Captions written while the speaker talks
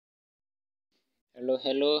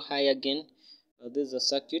Hello, hi again. This is a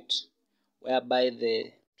circuit whereby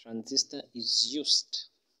the transistor is used.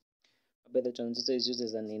 As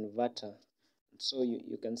an inverter. So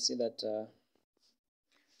you can see that you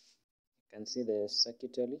can see the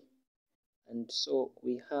circuitry, and so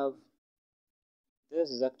we have this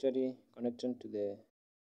is actually connected to the.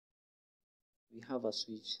 We have a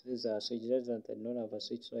switch. This is a switch. Just that I don't have a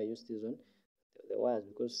switch, so I use this one, the wires,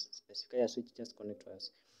 because specifically a switch just connect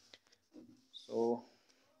wires. So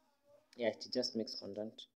yeah, it just makes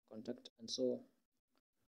contact, and so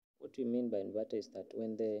what we mean by inverter is that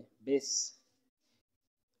when the base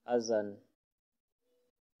has an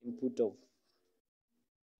input of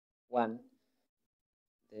 1,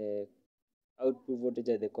 the output voltage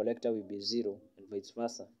at the collector will be 0, and vice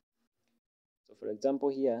versa. So for example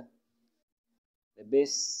here, the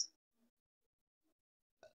base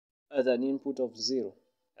has an input of 0,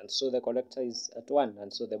 and so the collector is at 1,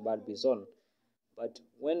 and so the bulb is on. But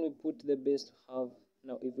when we put the base to have,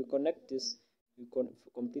 now if we connect this, we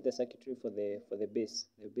complete the circuitry for the base.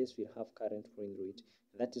 The base will have current flowing through it.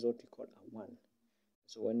 That is what we call a 1.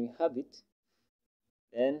 So when we have it,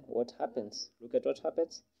 then what happens? Look at what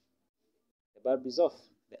happens. The bulb is off.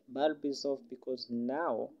 The bulb is off because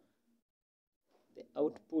now the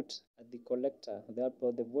output at the collector,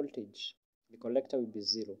 the voltage, the collector will be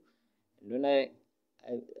 0. And when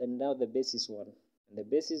and now the base is 1. And the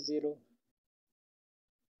base is 0,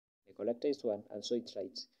 the collector is 1, and so it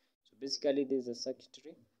writes. So basically this is a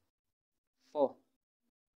circuitry for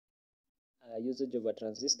usage of a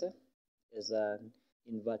transistor as an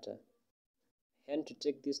inverter. And to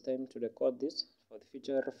take this time to record this for the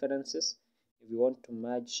future references, if you want to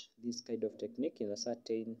merge this kind of technique in a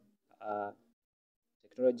certain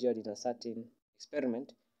technology or in a certain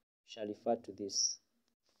experiment, shall refer to this.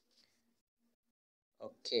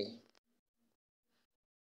 Okay.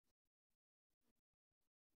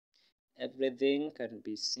 Everything can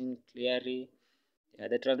be seen clearly. Yeah,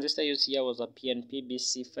 the transistor used here was a PNP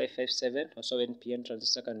BC557, also NPN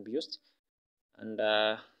transistor can be used, and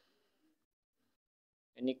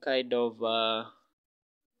any kind of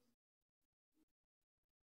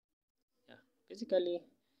basically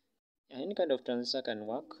any kind of transistor can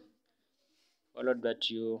work, followed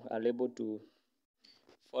that you are able to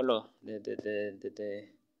follow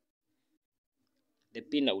the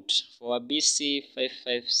pinout. For a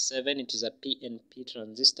BC557, it is a PNP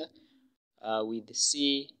transistor with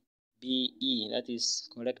CBE, that is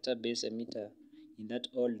collector base emitter, in that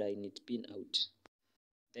order in its pinout.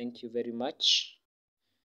 Thank you very much.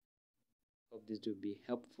 Hope this will be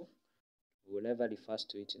helpful. We will ever refer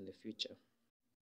to it in the future.